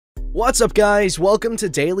What's up, guys? Welcome to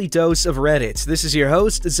Daily Dose of Reddit. This is your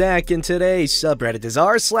host, Zach, and today's subreddit is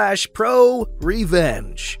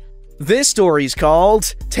r/ProRevenge. This story's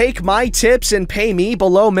called, Take My Tips and Pay Me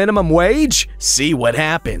Below Minimum Wage? See what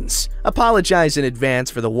happens. Apologize in advance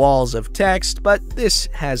for the walls of text, but this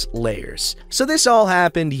has layers. So this all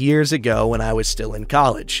happened years ago when I was still in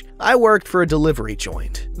college. I worked for a delivery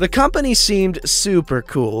joint. The company seemed super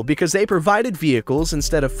cool because they provided vehicles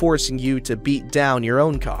instead of forcing you to beat down your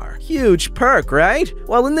own car. Huge perk, right?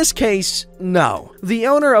 Well, in this case, no. The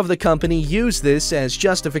owner of the company used this as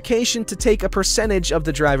justification to take a percentage of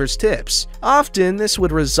the driver's tips. Often, this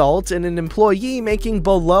would result in an employee making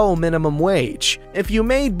below minimum wage. If you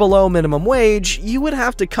made below minimum wage, you would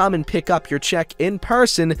have to come and pick up your check in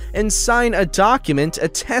person and sign a document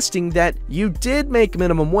attesting that you did make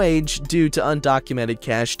minimum wage due to undocumented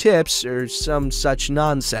cash tips or some such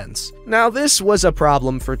nonsense. Now, this was a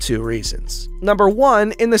problem for two reasons. Number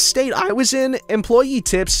one, in the state I was in, employee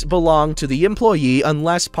tips belong to the employee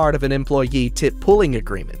unless part of an employee tip pooling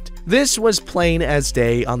agreement. This was plain as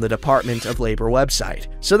day on the Department of Labor website.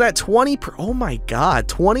 So that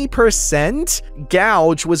 20%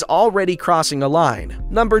 gouge was already crossing a line.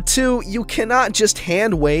 Number two, you cannot just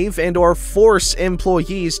hand wave and or force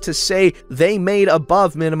employees to say they made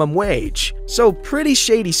above minimum wage. So pretty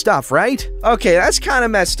shady stuff, right? Okay, that's kind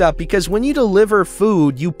of messed up because when you deliver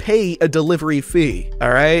food, you pay a delivery fee,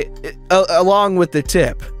 all right? Along with the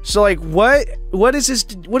tip. So like, what is this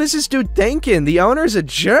dude thinking? The owner's a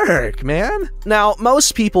jerk, man. Now,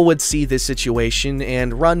 most people would see this situation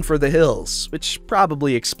and run for the hills, which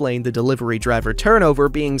probably explained the delivery driver turnover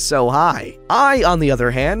being so high. I, on the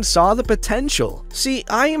other hand, saw the potential. See,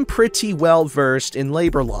 I am pretty well versed in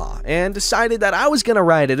labor law and decided that I was gonna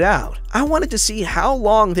ride it out. I wanted to see how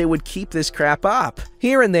long they would keep this crap up.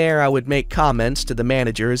 Here and there, I would make comments to the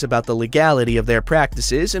managers about the legality of their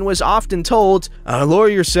practices and was often told, "A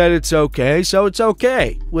lawyer said it's okay, so it's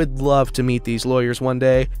okay." Would love to meet these lawyers one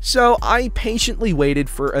day. So I patiently waited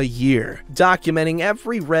for a year, documenting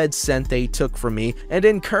every red cent they took from me and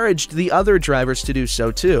encouraged the other drivers to do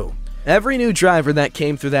so too. Every new driver that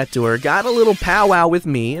came through that door got a little powwow with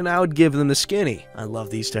me and I would give them the skinny. I love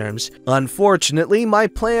these terms. Unfortunately, my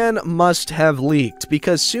plan must have leaked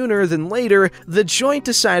because sooner than later, the joint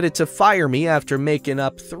decided to fire me after making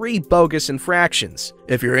up 3 bogus infractions.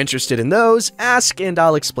 If you're interested in those, ask and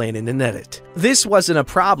I'll explain in an edit. This wasn't a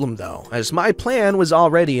problem though, as my plan was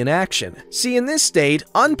already in action. See, in this state,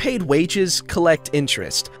 unpaid wages collect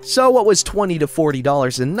interest. So what was $20 to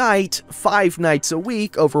 $40 a night, 5 nights a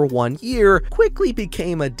week over 1 year, quickly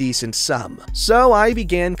became a decent sum. So I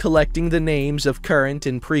began collecting the names of current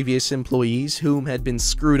and previous employees whom had been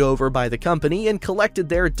screwed over by the company and collected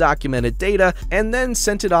their documented data and then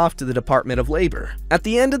sent it off to the Department of Labor. At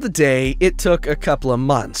the end of the day, it took a couple of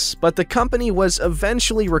months, but the company was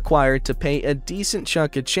eventually required to pay a decent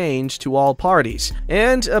chunk of change to all parties,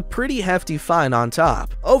 and a pretty hefty fine on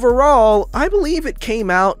top. Overall, I believe it came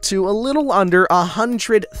out to a little under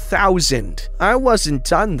 $100,000. I wasn't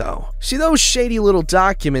done though. See, those shady little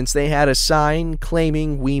documents they had to sign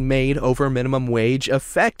claiming we made over minimum wage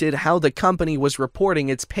affected how the company was reporting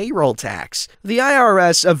its payroll tax. The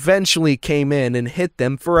IRS eventually came in and hit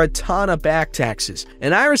them for a ton of back taxes,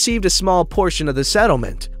 and I received a small portion of the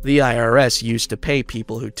settlement. The IRS used to pay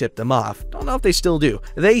people who tipped them off. Don't know if they still do.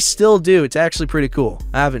 They still do. It's actually pretty cool.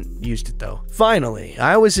 I haven't used it though. Finally,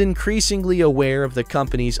 I was increasingly aware of the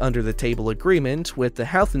company's under-the-table agreement with the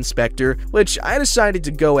health inspector, which I decided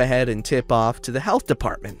to go ahead and tip off to the health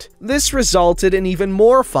department. This resulted in even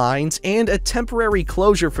more fines and a temporary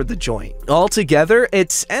closure for the joint. Altogether,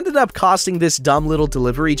 it's ended up costing this dumb little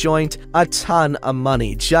delivery joint a ton of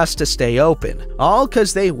money just to stay open, all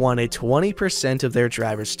because they wanted 20% of their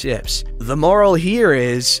drivers' tips. The moral here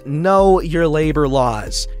is, know your labor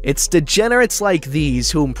laws. It's degenerates like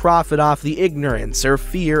these whom profit off the ignorance or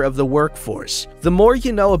fear of the workforce. The more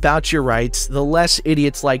you know about your rights, the less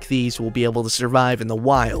idiots like these will be able to survive in the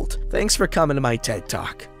wild. Thanks for coming to my TED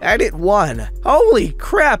Talk. Edit 1. Holy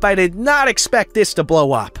crap, I did not expect this to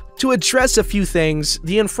blow up. To address a few things,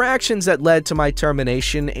 the infractions that led to my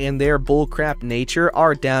termination and their bullcrap nature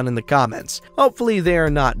are down in the comments. Hopefully they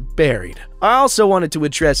are not buried. I also wanted to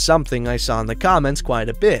address something I saw in the comments quite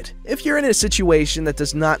a bit. If you're in a situation that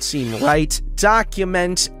does not seem right,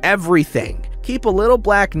 document everything. keep a little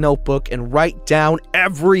black notebook and write down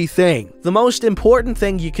everything. The most important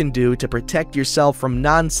thing you can do to protect yourself from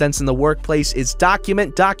nonsense in the workplace is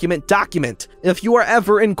document, document, document. If you are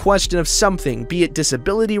ever in question of something, be it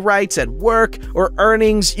disability rights at work or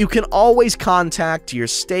earnings, you can always contact your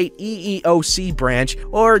state EEOC branch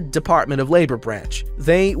or Department of Labor branch.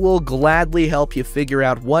 They will gladly help you figure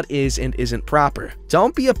out what is and isn't proper.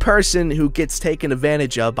 Don't be a person who gets taken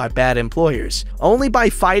advantage of by bad employers. Only by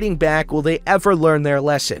fighting back will they ever learn their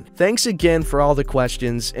lesson. Thanks again for all the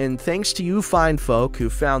questions, and thanks to you fine folk who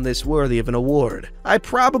found this worthy of an award. I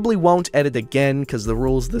probably won't edit again because the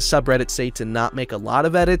rules of the subreddit say to not make a lot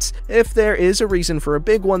of edits. If there is a reason for a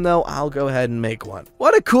big one though, I'll go ahead and make one.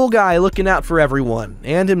 What a cool guy looking out for everyone,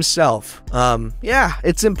 and himself. Yeah,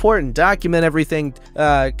 it's important. Document everything,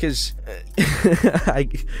 cause I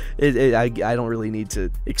don't really need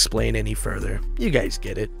to explain any further. You guys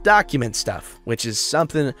get it. Document stuff, which is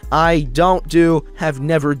something I don't do, have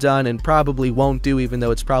never done, and probably won't do, even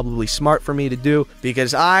though it's probably smart for me to do,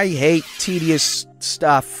 because I hate tedious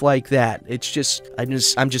stuff like that. It's just,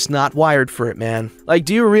 I'm just not wired for it, man. Like,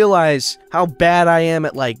 do you realize how bad I am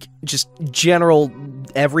at, like, just general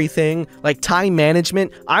everything? Like, time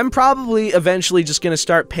management? I'm probably eventually just gonna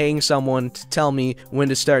start paying someone to tell me when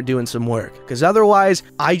to start doing some work, because otherwise,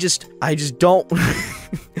 I just don't...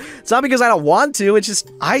 It's not because I don't want to, it's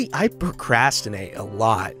just, I procrastinate a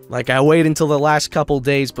lot. Like, I wait until the last couple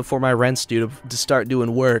days before my rent's due to start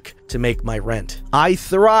doing work to make my rent. I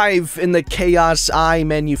thrive in the chaos I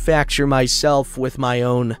manufacture myself with my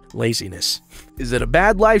own laziness. Is it a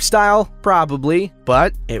bad lifestyle? Probably,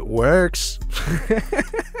 but it works.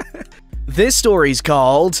 This story's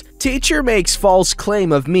called, Teacher Makes False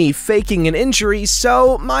Claim of Me Faking an Injury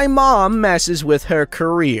So My Mom Messes with Her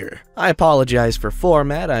Career. I apologize for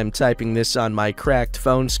format, I'm typing this on my cracked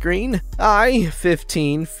phone screen. I,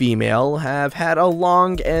 15, female, have had a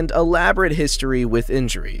long and elaborate history with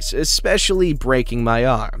injuries, especially breaking my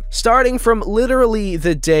arm. Starting from literally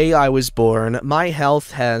the day I was born, my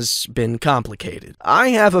health has been complicated. I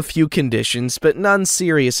have a few conditions, but none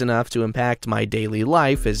serious enough to impact my daily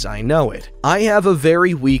life as I know it. I have a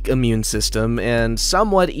very weak immune system and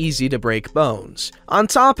somewhat easy to break bones. On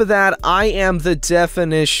top of that, I am the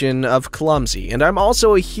definition of clumsy, and I'm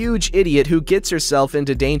also a huge idiot who gets herself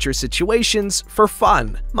into dangerous situations for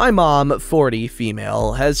fun. My mom, 40,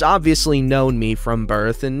 female, has obviously known me from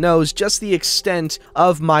birth and knows just the extent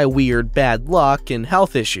of my weird bad luck and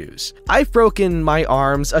health issues. I've broken my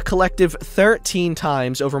arms a collective 13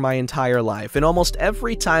 times over my entire life, and almost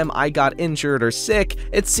every time I got injured or sick,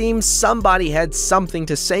 it seems somebody had something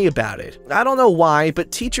to say about it. I don't know why,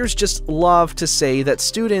 but teachers just love to say that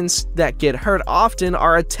students that get hurt often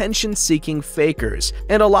are attention-seeking fakers,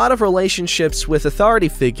 and a lot of relationships with authority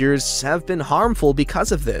figures have been harmful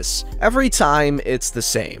because of this. Every time, it's the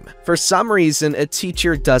same. For some reason, a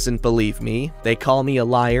teacher doesn't believe me. They call me a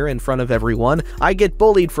liar in front of everyone. I get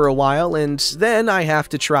bullied for a while, and then I have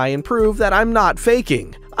to try and prove that I'm not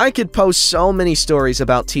faking. I could post so many stories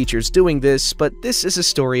about teachers doing this, but this is a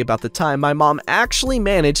story about the time my mom actually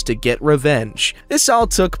managed to get revenge. This all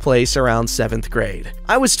took place around 7th grade.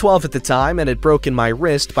 I was 12 at the time and had broken my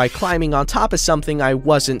wrist by climbing on top of something I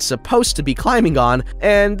wasn't supposed to be climbing on,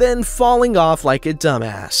 and then falling off like a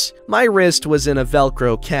dumbass. My wrist was in a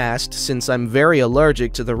Velcro cast since I'm very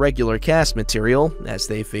allergic to the regular cast material, as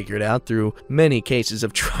they figured out through many cases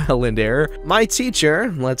of trial and error. My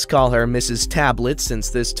teacher, let's call her Mrs. Tablet since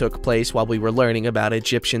this took place while we were learning about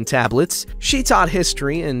Egyptian tablets, she taught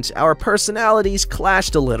history and our personalities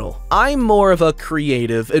clashed a little. I'm more of a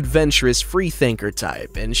creative, adventurous freethinker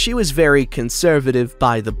type, and she was very conservative,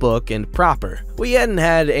 by the book, and proper. We hadn't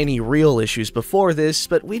had any real issues before this,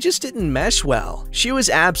 but we just didn't mesh well. She was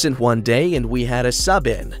absent one day and we had a sub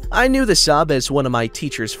in. I knew the sub as one of my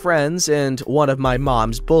teacher's friends and one of my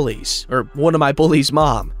mom's bullies, or one of my bullies'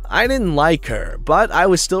 mom. I didn't like her, but I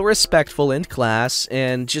was still respectful in class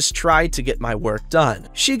and just tried to get my work done.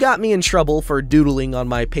 She got me in trouble for doodling on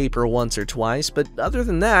my paper once or twice, but other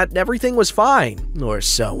than that, everything was fine. Or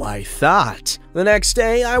so I thought. The next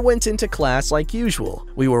day, I went into class like usual.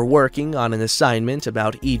 We were working on an assignment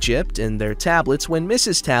about Egypt and their tablets when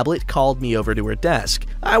Mrs. Tablet called me over to her desk.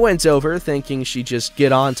 I went over thinking she'd just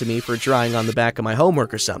get on to me for drawing on the back of my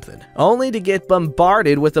homework or something, only to get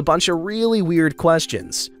bombarded with a bunch of really weird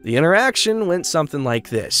questions. The interaction went something like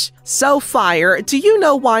this. So Fire, do you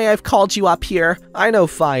know why I've called you up here? I know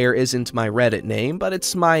Fire isn't my Reddit name, but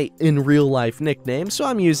it's my in real life nickname, so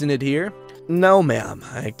I'm using it here. No, ma'am.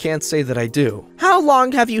 I can't say that I do. How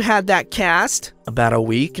long have you had that cast? About a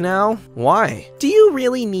week now. Why? Do you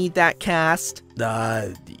really need that cast?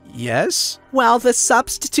 Yes? Well, the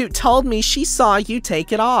substitute told me she saw you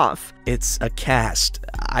take it off. It's a cast.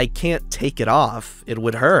 I can't take it off. It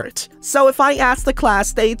would hurt. So if I asked the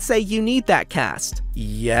class, they'd say you need that cast.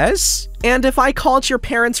 Yes? And if I called your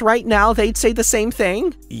parents right now, they'd say the same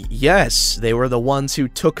thing? Yes, they were the ones who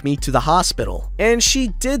took me to the hospital. And she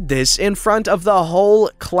did this in front of the whole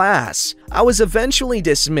class. I was eventually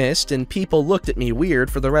dismissed and people looked at me weird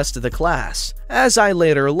for the rest of the class. As I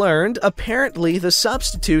later learned, apparently the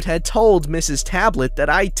substitute had told Mrs. Tablet that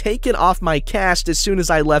I'd taken off my cast as soon as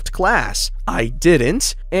I left class. I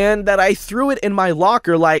didn't, and that I threw it in my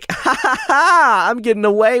locker like, ha ha ha, I'm getting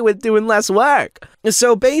away with doing less work.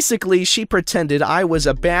 So basically, she pretended I was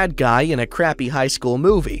a bad guy in a crappy high school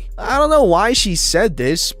movie. I don't know why she said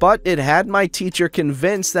this, but it had my teacher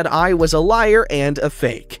convinced that I was a liar and a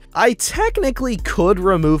fake. I technically could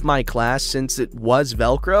remove my class since it was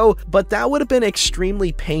Velcro, but that would have been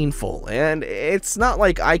extremely painful, and it's not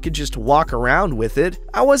like I could just walk around with it.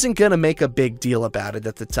 I wasn't gonna make a big deal about it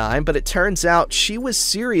at the time, but it turns out she was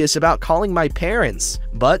serious about calling my parents,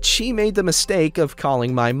 but she made the mistake of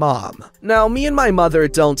calling my mom. Now, me and my mother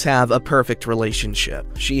don't have a perfect relationship.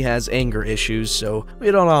 She has anger issues, so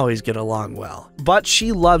we don't always get along well. But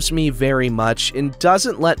she loves me very much and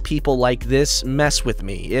doesn't let people like this mess with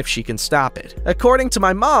me if she can stop it. According to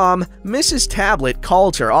my mom, Mrs. Tablet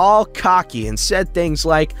called her all cocky and said things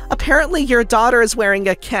like, "Apparently your daughter is wearing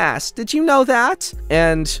a cast. Did you know that?"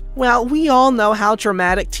 And, well, we all know how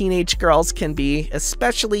dramatic teenage girls can be,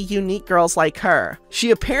 especially unique girls like her. She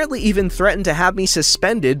apparently even threatened to have me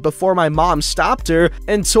suspended before my mom stopped her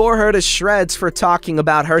and tore her to shreds for talking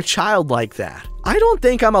about her child like that. I don't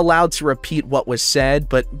think I'm allowed to repeat what was said,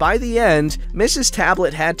 but by the end, Mrs.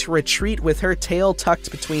 Tablet had to retreat with her tail tucked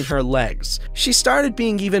between her legs. She started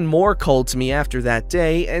being even more cold to me after that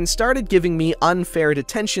day and started giving me unfair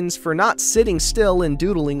detentions for not sitting still and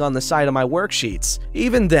doodling on the side of my worksheets.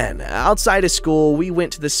 Even then, outside of school, we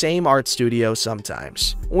went to the same art studio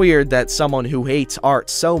sometimes. Weird that someone who hates art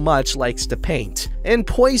so much likes to paint, and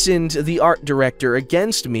poisoned the art director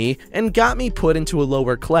against me and got me put into a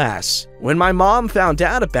lower class. When my mom found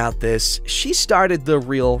out about this, she started the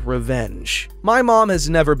real revenge. My mom has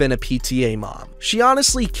never been a PTA mom. She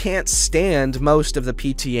honestly can't stand most of the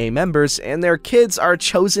PTA members, and their kids are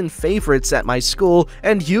chosen favorites at my school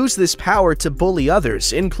and use this power to bully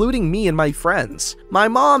others, including me and my friends. My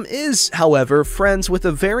mom is, however, friends with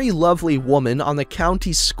a very lovely woman on the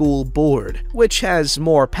county school board, which has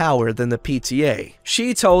more power than the PTA.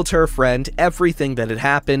 She told her friend everything that had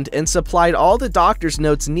happened and supplied all the doctor's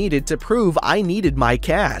notes needed to prove I needed my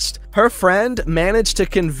cast. Her friend managed to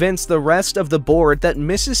convince the rest of the board that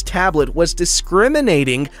Mrs. Tablet was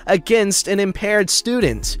discriminating against an impaired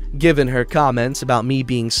student. Given her comments about me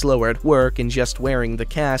being slower at work and just wearing the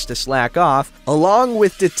cast to slack off, along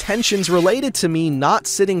with detentions related to me not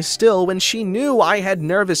sitting still when she knew I had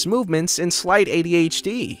nervous movements and slight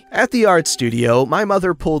ADHD. At the art studio, my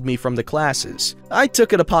mother pulled me from the classes. I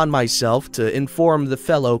took it upon myself to inform the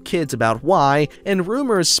fellow kids about why, and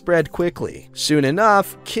rumors spread quickly. Soon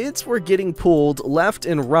enough, kids were getting pulled left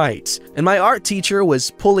and right, and my art teacher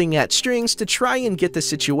was pulling at strings to try and get the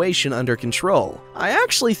situation under control. I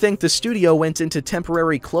actually think the studio went into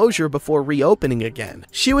temporary closure before reopening again.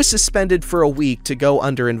 She was suspended for a week to go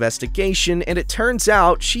under investigation, and it turns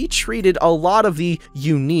out she treated a lot of the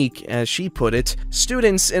unique, as she put it,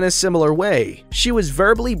 students in a similar way. She was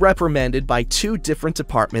verbally reprimanded by 2 different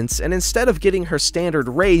departments, and instead of getting her standard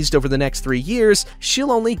raised over the next 3 years,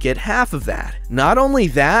 she'll only get half of that. Not only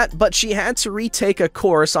that, but she had to retake a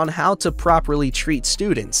course on how to properly treat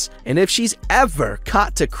students, and if she's ever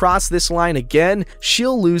caught to cross this line again,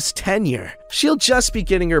 she'll lose tenure. She'll just be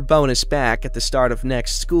getting her bonus back at the start of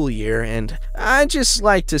next school year, and I'd just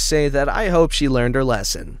like to say that I hope she learned her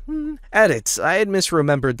lesson. Edit, I had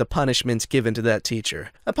misremembered the punishment given to that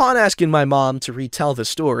teacher. Upon asking my mom to retell the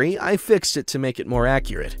story, I fixed it to make it more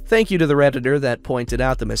accurate. Thank you to the Redditor that pointed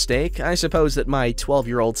out the mistake. I suppose that my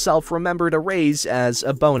 12-year-old self remembered a raise as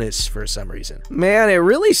a bonus for some reason. Man, it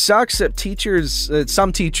really sucks that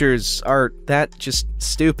some teachers are that just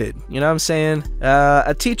stupid. You know what I'm saying?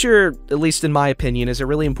 A teacher, at least in my opinion, is a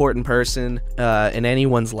really important person in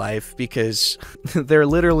anyone's life because they're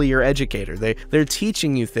literally your educator. They're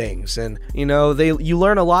teaching you things, and you know, you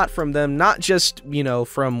learn a lot from them, not just, you know,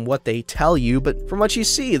 from what they tell you, but from what you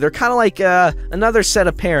see. They're kind of like another set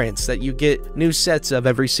of parents that you get new sets of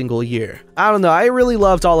every single year. I don't know, I really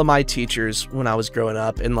loved all of my teachers when I was growing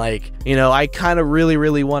up, and like, you know, I kind of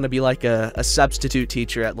really want to be like a substitute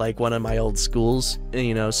teacher at like one of my old schools,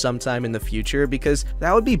 you know, sometime in the future, because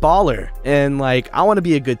that would be baller, and like, I want to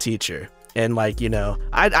be a good teacher. and like, you know,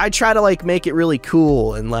 I try to like make it really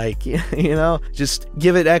cool and like, you know, just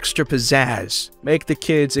give it extra pizzazz, make the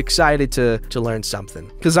kids excited to learn something.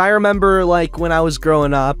 Because I remember like when I was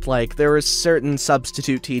growing up, like there were certain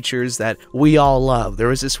substitute teachers that we all loved. There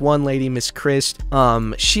was this one lady, Miss Chris.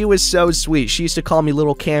 She was so sweet. She used to call me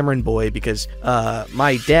Little Cameron Boy because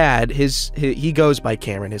my dad, he goes by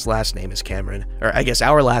Cameron. His last name is Cameron, or I guess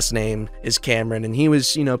our last name is Cameron, and he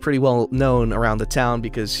was, you know, pretty well known around the town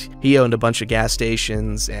because he owned a bunch of gas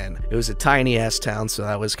stations, and it was a tiny ass town, so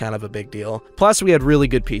that was kind of a big deal. Plus, we had really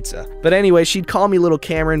good pizza. But anyway, she'd call me Little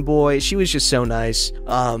Cameron Boy. She was just so nice.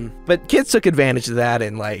 But kids took advantage of that,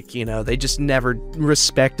 and like, you know, they just never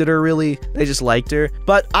respected her really. They just liked her.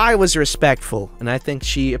 But I was respectful, and I think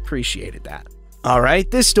she appreciated that. Alright,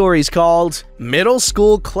 this story's called Middle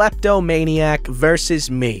School Kleptomaniac versus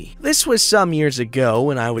Me. This was some years ago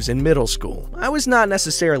when I was in middle school. I was not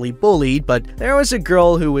necessarily bullied, but there was a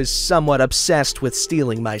girl who was somewhat obsessed with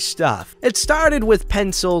stealing my stuff. It started with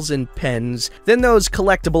pencils and pens, then those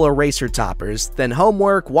collectible eraser toppers, then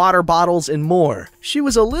homework, water bottles, and more. She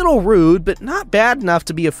was a little rude, but not bad enough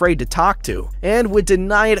to be afraid to talk to, and would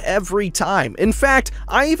deny it every time. In fact,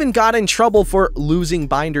 I even got in trouble for losing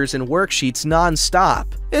binders and worksheets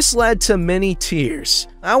non-stop. This led to many tears.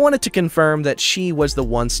 I wanted to confirm that she was the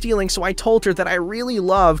one stealing, so I told her that I really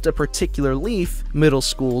loved a particular leaf. Middle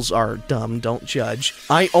schools are dumb, don't judge.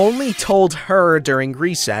 I only told her during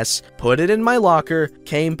recess, put it in my locker,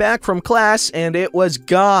 came back from class, and it was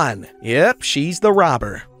gone. Yep, she's the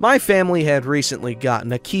robber. My family had recently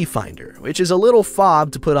gotten a key finder, which is a little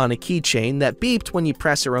fob to put on a keychain that beeped when you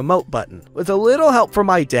press a remote button. With a little help from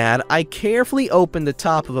my dad, I carefully opened the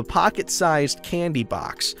top of a pocket-sized candy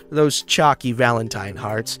box, those chalky Valentine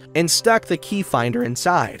hearts, and stuck the key finder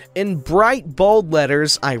inside. In bright, bold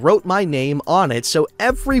letters, I wrote my name on it so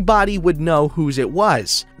everybody would know whose it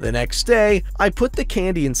was. The next day, I put the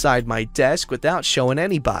candy inside my desk without showing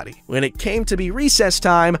anybody. When it came to be recess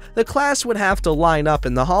time, the class would have to line up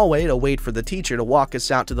in the hallway to wait for the teacher to walk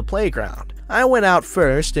us out to the playground. I went out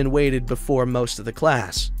first and waited before most of the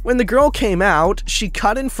class. When the girl came out, she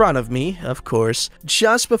cut in front of me, of course,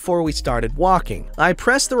 just before we started walking. I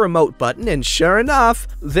pressed the remote button and sure enough,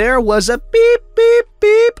 there was a beep, beep,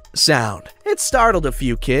 beep sound. It startled a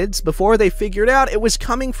few kids before they figured out it was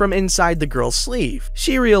coming from inside the girl's sleeve.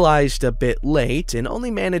 She realized a bit late and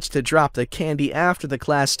only managed to drop the candy after the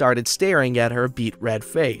class started staring at her beet red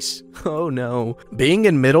face. Oh no. Being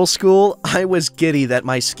in middle school, I was giddy that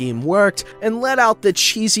my scheme worked and let out the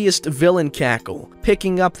cheesiest villain cackle,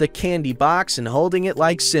 picking up the candy box and holding it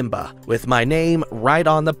like Simba, with my name right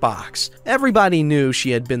on the box. Everybody knew she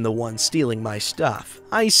had been the one stealing my stuff.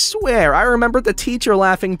 I swear, I remember the teacher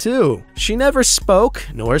laughing too. She never spoke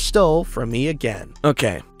nor stole from me again.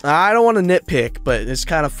 Okay, I don't want to nitpick, but it's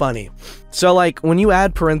kind of funny. So like when you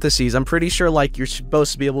add parentheses, I'm pretty sure like you're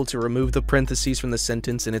supposed to be able to remove the parentheses from the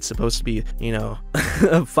sentence and it's supposed to be, you know,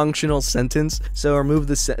 a functional sentence. So remove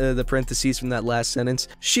the parentheses from that last sentence.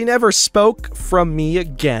 She never spoke from me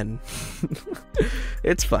again.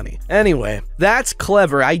 It's funny. Anyway, that's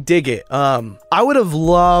clever. I dig it. I would have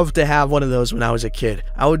loved to have one of those when I was a kid.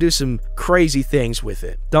 I would do some crazy things with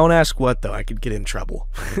it. Don't ask what though, I could get in trouble.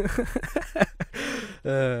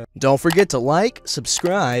 Don't forget to like,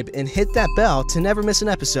 subscribe, and hit that bell to never miss an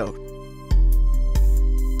episode.